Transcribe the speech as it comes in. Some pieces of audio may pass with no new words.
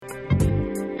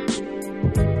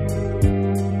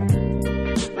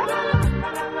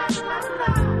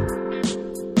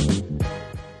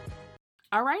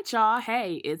right, y'all.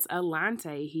 Hey, it's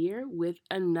Alante here with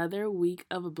another week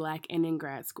of Black and in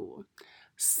Grad School.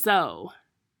 So,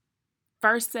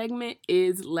 first segment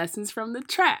is Lessons from the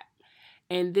Trap.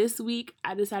 And this week,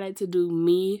 I decided to do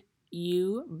Me,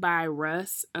 You by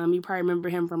Russ. You probably remember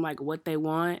him from like What They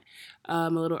Want a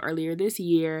little earlier this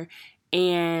year.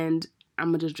 And I'm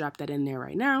going to just drop that in there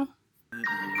right now.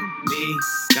 Me,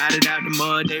 got it out the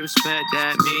mud, they respect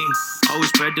that. Me, always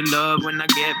spread the love when I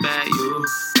get back. You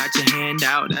got your hand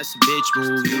out, that's a bitch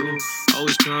move. You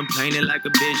always complaining like a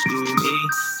bitch do. Me,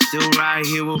 still right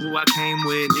here with who I came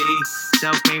with. Me,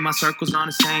 self-made, my circles on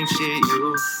the same shit.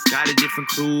 You got a different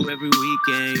crew every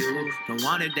weekend. You don't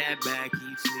want it that bad,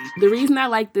 keep sleeping. The reason I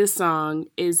like this song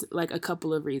is like a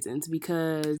couple of reasons,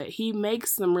 because he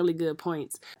makes some really good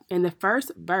points. In the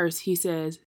first verse, he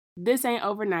says, "This ain't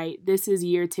overnight. This is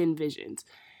year 10 visions."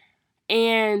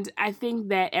 And I think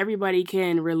that everybody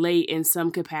can relate in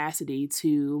some capacity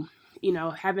to,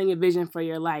 having a vision for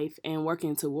your life and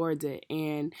working towards it.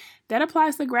 And that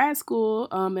applies to grad school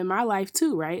in my life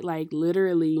too, right? Like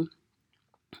literally,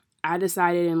 I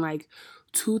decided in like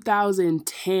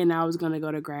 2010 I was going to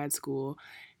go to grad school.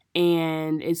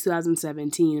 And it's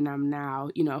 2017 and I'm now,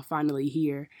 finally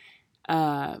here.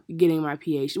 Getting my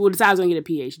PhD. Well, decided I was going to get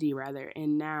a PhD rather.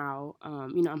 And now,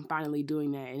 I'm finally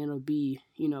doing that. And it'll be,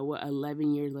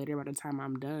 11 years later by the time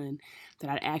I'm done that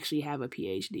I actually have a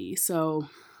PhD. So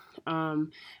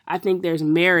I think there's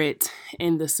merit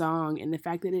in the song and the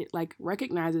fact that it like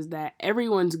recognizes that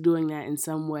everyone's doing that in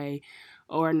some way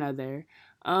or another.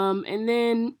 And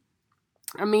then,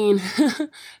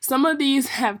 some of these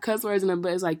have cuss words in them,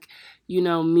 but it's like,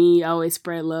 me, I always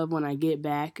spread love when I get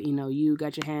back. You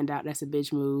got your hand out, that's a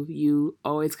bitch move. You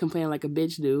always complain like a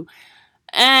bitch do.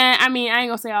 And I ain't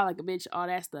gonna say all like a bitch, all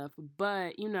that stuff,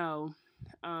 but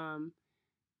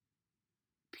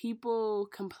people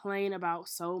complain about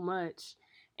so much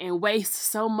and waste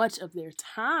so much of their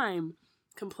time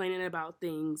complaining about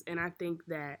things. And I think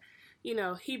that,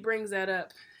 he brings that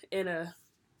up in a,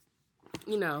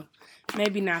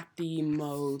 maybe not the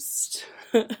most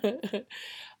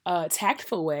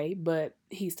tactful way, but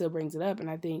he still brings it up. And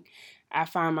I think I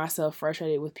find myself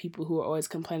frustrated with people who are always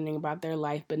complaining about their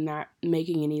life, but not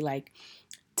making any,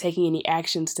 taking any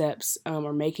action steps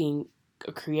or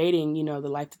creating, the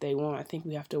life that they want. I think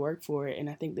we have to work for it. And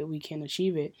I think that we can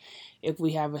achieve it if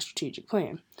we have a strategic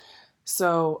plan.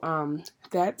 So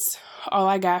that's all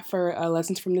I got for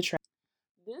Lessons from the Trap.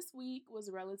 This week was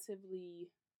relatively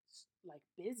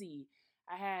busy.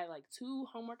 I had 2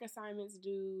 homework assignments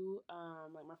due,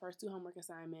 my first 2 homework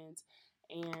assignments,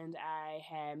 and I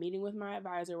had a meeting with my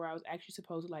advisor where I was actually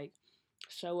supposed to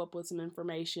show up with some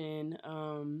information,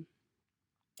 and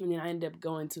then I ended up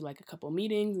going to a couple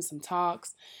meetings and some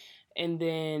talks, and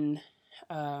then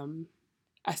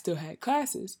I still had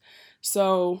classes.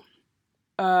 So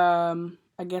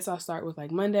I guess I'll start with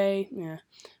Monday. Yeah,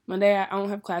 Monday I don't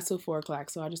have class till 4 o'clock,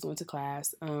 so I just went to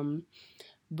class.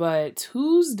 But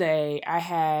Tuesday, I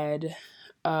had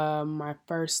my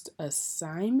first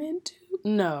assignment due.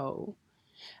 No,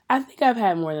 I think I've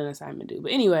had more than an assignment due.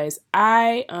 But anyways,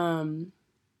 I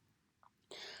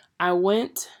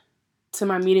went to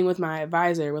my meeting with my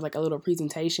advisor with a little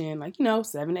presentation,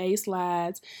 7 to 8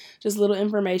 slides, just little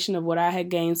information of what I had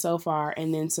gained so far,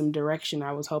 and then some direction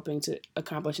I was hoping to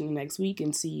accomplish in the next week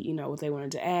and see, what they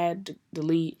wanted to add,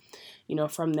 delete,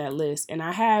 from that list. And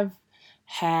I have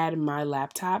had my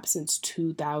laptop since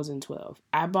 2012.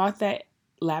 I bought that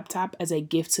laptop as a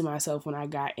gift to myself when I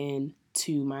got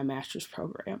into my master's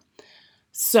program.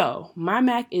 So my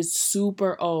Mac is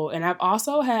super old. And I've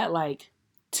also had I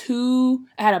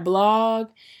had a blog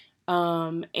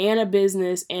and a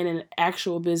business and an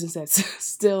actual business that's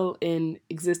still in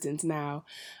existence now.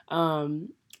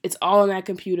 It's all on that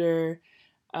computer.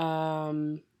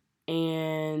 And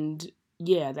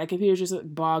yeah, that computer's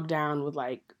just bogged down with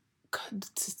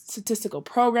statistical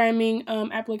programming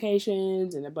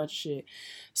applications and a bunch of shit.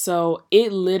 So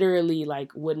it literally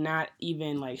would not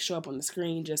even show up on the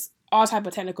screen, just all type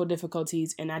of technical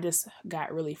difficulties. And I just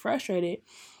got really frustrated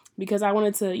because I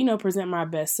wanted to, present my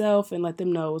best self and let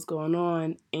them know what's going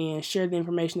on and share the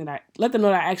information let them know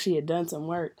that I actually had done some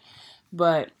work,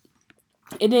 but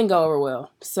it didn't go over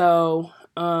well. So,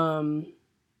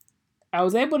 I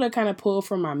was able to kind of pull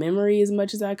from my memory as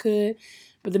much as I could,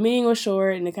 but the meeting was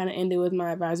short and it kind of ended with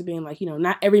my advisor being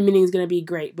not every meeting is going to be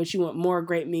great, but you want more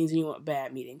great meetings than you want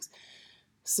bad meetings.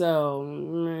 So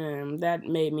that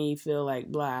made me feel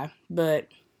blah, but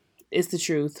it's the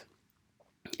truth.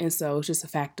 And so it's just a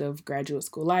fact of graduate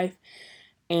school life.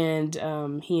 And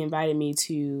he invited me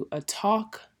to a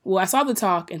talk. Well, I saw the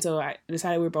talk, and so I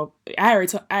decided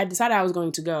I decided I was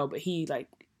going to go, but he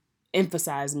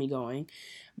emphasized me going.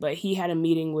 But he had a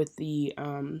meeting with the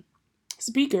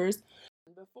speakers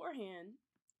beforehand,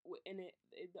 and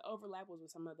the overlap was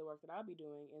with some of the work that I'll be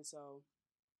doing, and so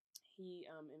he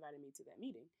invited me to that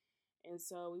meeting. And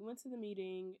so we went to the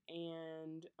meeting,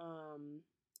 and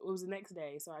it was the next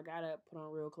day. So I got up, put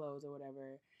on real clothes or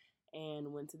whatever,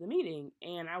 and went to the meeting.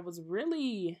 And I was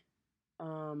really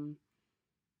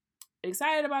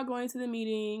excited about going to the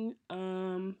meeting.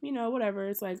 Whatever.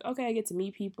 It's like, okay, I get to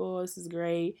meet people. This is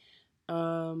great.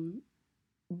 But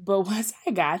once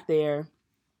I got there,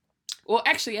 well,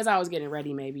 actually, as I was getting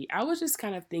ready, maybe, I was just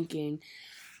kind of thinking,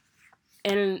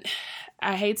 and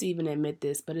I hate to even admit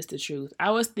this, but it's the truth. I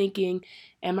was thinking,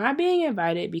 am I being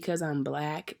invited because I'm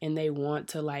Black and they want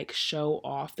to like show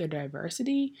off their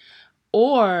diversity?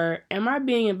 Or am I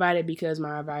being invited because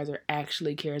my advisor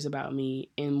actually cares about me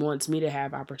and wants me to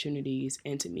have opportunities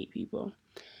and to meet people?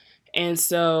 And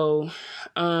so,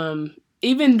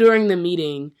 even during the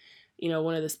meeting,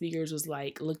 one of the speakers was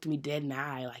like, looked me dead in the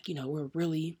eye, like, we're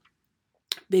really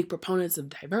big proponents of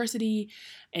diversity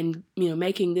and,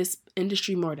 making this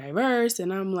industry more diverse.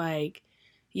 And I'm like,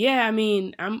 yeah, I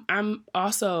mean, I'm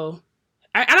also,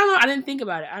 I don't know. I didn't think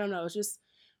about it. I don't know. It's just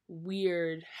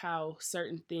weird how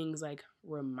certain things like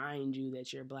remind you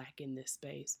that you're Black in this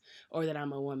space or that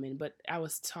I'm a woman. But I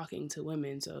was talking to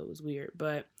women, so it was weird.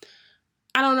 But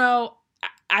I don't know.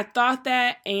 I thought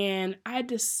that, and I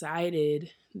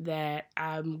decided that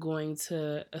I'm going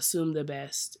to assume the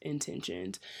best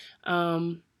intentions.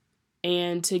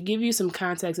 And to give you some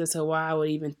context as to why I would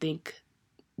even think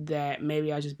that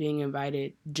maybe I was just being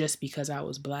invited just because I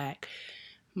was Black,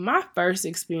 my first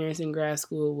experience in grad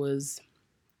school was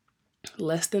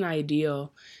less than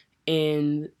ideal.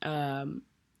 And I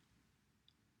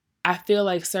feel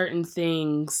like certain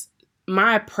things,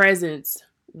 my presence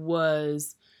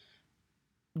was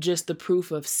just the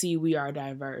proof of, see, we are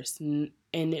diverse. And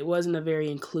it wasn't a very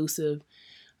inclusive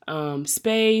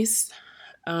space.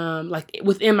 Like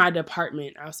within my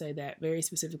department, I'll say that very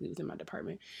specifically within my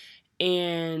department.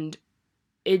 And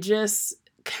it just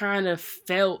kind of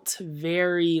felt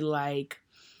very like,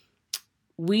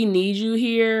 we need you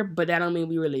here, but that don't mean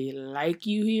we really like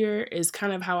you here, is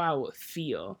kind of how I would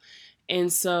feel.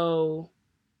 And so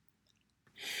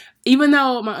even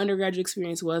though my undergraduate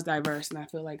experience was diverse, and I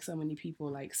feel like so many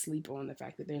people like sleep on the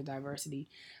fact that there's diversity,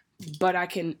 but I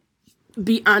can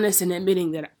be honest in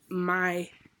admitting that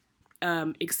my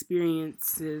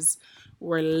experiences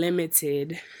were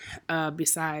limited,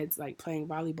 besides like playing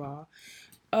volleyball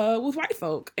with white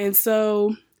folk. And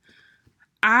so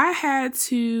I had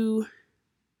to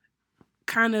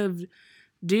kind of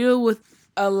deal with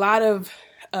a lot of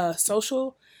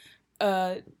social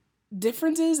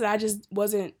differences that I just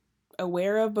wasn't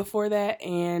aware of before that,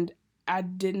 and I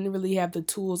didn't really have the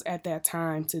tools at that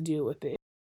time to deal with it.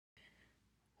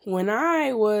 When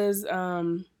I was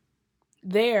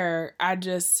there, I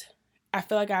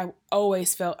feel like I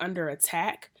always felt under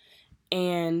attack,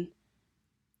 and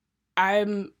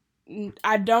I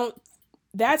don't,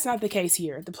 that's not the case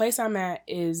here. The place I'm at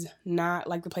is not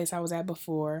like the place I was at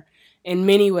before in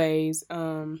many ways.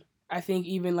 I think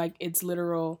even like its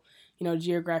literal,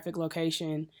 geographic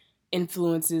location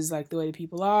influences like the way that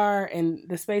people are, and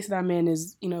the space that I'm in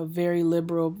is, very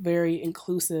liberal, very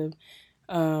inclusive.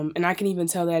 And I can even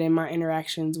tell that in my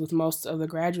interactions with most of the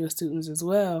graduate students as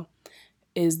well,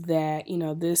 is that,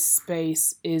 this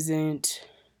space isn't,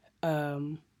 I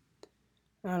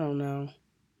don't know.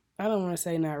 I don't want to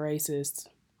say not racist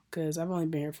because I've only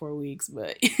been here 4 weeks,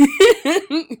 but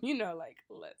like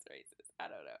less racist. I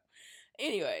don't know.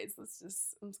 Anyways, I'm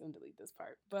just gonna delete this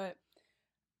part. But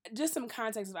just some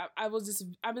context. I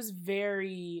was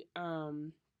very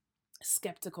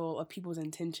skeptical of people's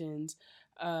intentions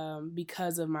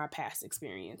because of my past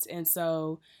experience, and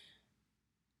so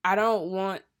I don't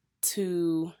want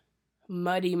to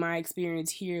muddy my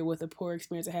experience here with a poor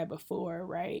experience I had before,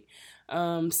 right?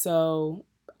 So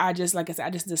I just, like I said,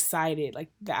 I just decided like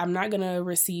that I'm not gonna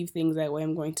receive things that way.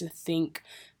 I'm going to think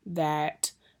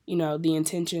that, the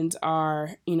intentions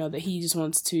are, that he just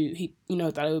wants to, he,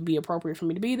 thought it would be appropriate for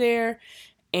me to be there.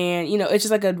 And, it's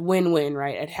just like a win-win,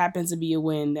 right? It happens to be a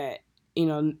win that,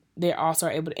 they also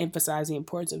are able to emphasize the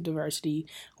importance of diversity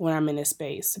when I'm in a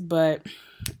space. But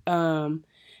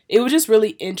it was just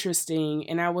really interesting,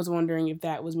 and I was wondering if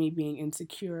that was me being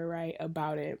insecure, right,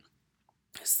 about it.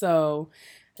 So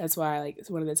that's why, like, it's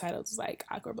one of the titles is like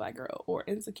Awkward Black Girl or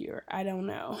Insecure. I don't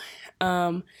know.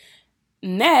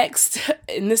 Next,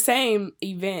 in the same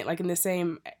event, like in the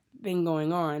same thing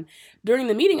going on. During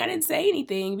the meeting, I didn't say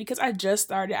anything because I just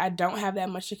started. I don't have that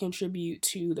much to contribute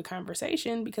to the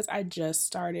conversation because I just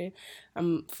started.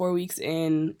 I'm 4 weeks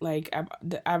in. Like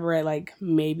I've read like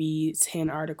maybe 10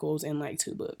 articles and like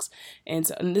 2 books, and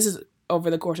this is over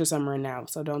the course of summer now.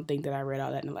 So don't think that I read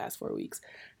all that in the last 4 weeks,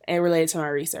 and related to my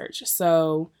research.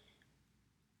 So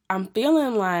I'm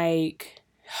feeling like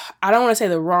I don't want to say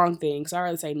the wrong thing, so I'd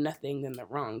rather say nothing than the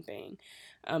wrong thing.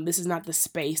 This is not the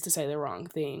space to say the wrong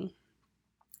thing.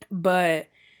 But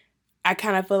I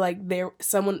kind of feel like there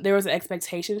was an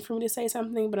expectation for me to say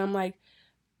something, but I'm like,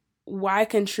 why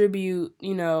contribute,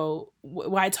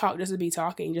 why talk just to be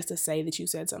talking, just to say that you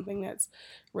said something that's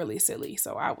really silly.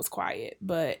 So I was quiet,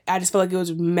 but I just felt like it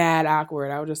was mad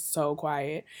awkward. I was just so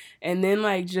quiet. And then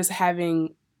like just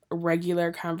having a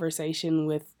regular conversation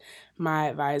with my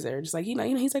advisor, just like,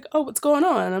 he's like, oh, what's going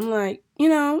on? And I'm like,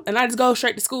 and I just go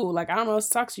straight to school. Like, I don't know what to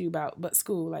talk to you about, but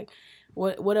school. Like,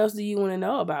 what else do you want to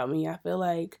know about me? I feel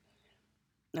like,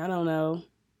 I don't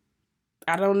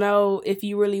know if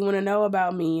you really want to know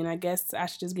about me, and I guess I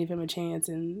should just give him a chance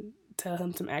and tell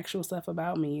him some actual stuff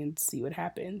about me and see what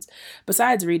happens.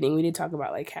 Besides reading, we did talk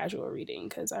about like casual reading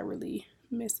because I really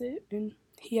miss it, and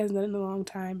he hasn't done it in a long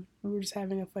time. We were just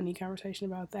having a funny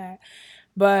conversation about that,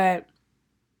 but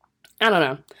I don't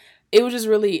know. It was just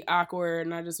really awkward,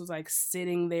 and I just was like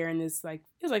sitting there in this like,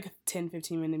 it was like a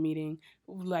 10-15 minute meeting,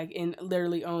 like, and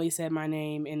literally only said my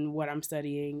name and what I'm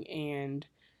studying and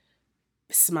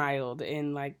smiled,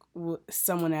 and like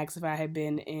someone asked if I had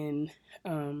been in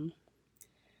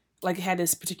like had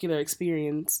this particular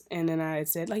experience, and then I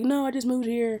said like, no, I just moved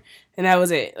here, and that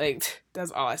was it. Like,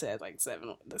 that's all I said, like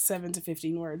 7 to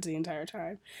 15 words the entire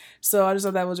time. So I just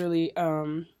thought that was really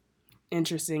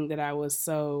interesting that I was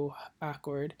so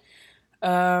awkward.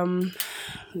 Let's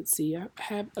see, I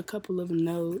have a couple of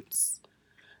notes.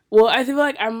 Well, I feel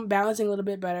like I'm balancing a little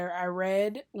bit better. I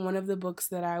read one of the books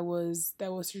that was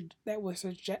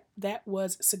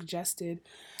suggested.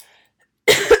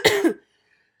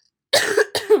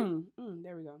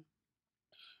 There we go.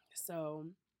 So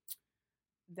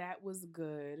that was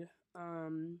good.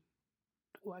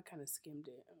 Well, I kind of skimmed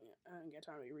it. I mean, I don't got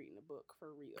time to be reading the book for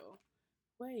real.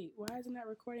 Wait, why isn't that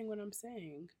recording what I'm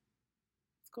saying?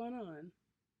 What's going on?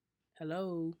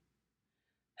 Hello?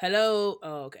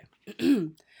 Oh, okay.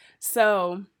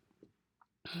 So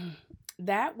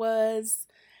that was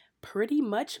pretty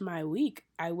much my week.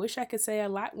 I wish I could say a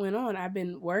lot went on. I've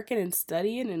been working and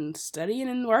studying and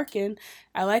working.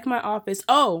 I like my office.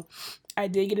 Oh, I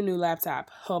did get a new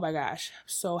laptop. Oh my gosh,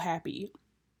 so happy.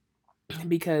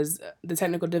 Because the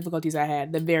technical difficulties I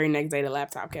had, the very next day the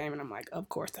laptop came, and I'm like, of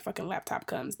course the fucking laptop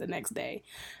comes the next day.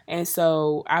 And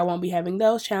so I won't be having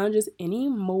those challenges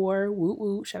anymore. Woo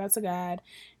woo, shout out to God.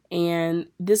 And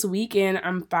this weekend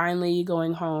I'm finally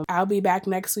going home. I'll be back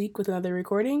next week with another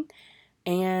recording,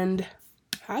 and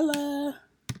holla.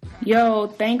 Yo,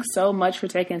 thanks so much for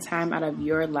taking time out of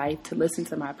your life to listen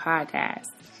to my podcast.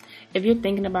 If you're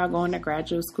thinking about going to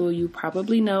graduate school, you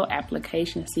probably know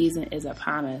application season is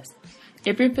upon us.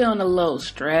 If you're feeling a little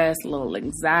stress, a little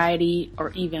anxiety,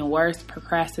 or even worse,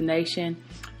 procrastination,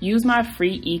 use my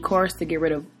free e-course to get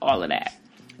rid of all of that.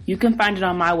 You can find it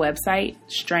on my website,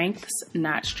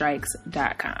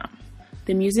 strengthsnotstrikes.com.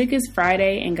 The music is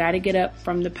Friday and Gotta Get Up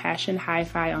from the Passion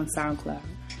Hi-Fi on SoundCloud.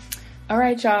 All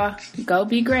right, y'all, go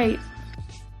be great.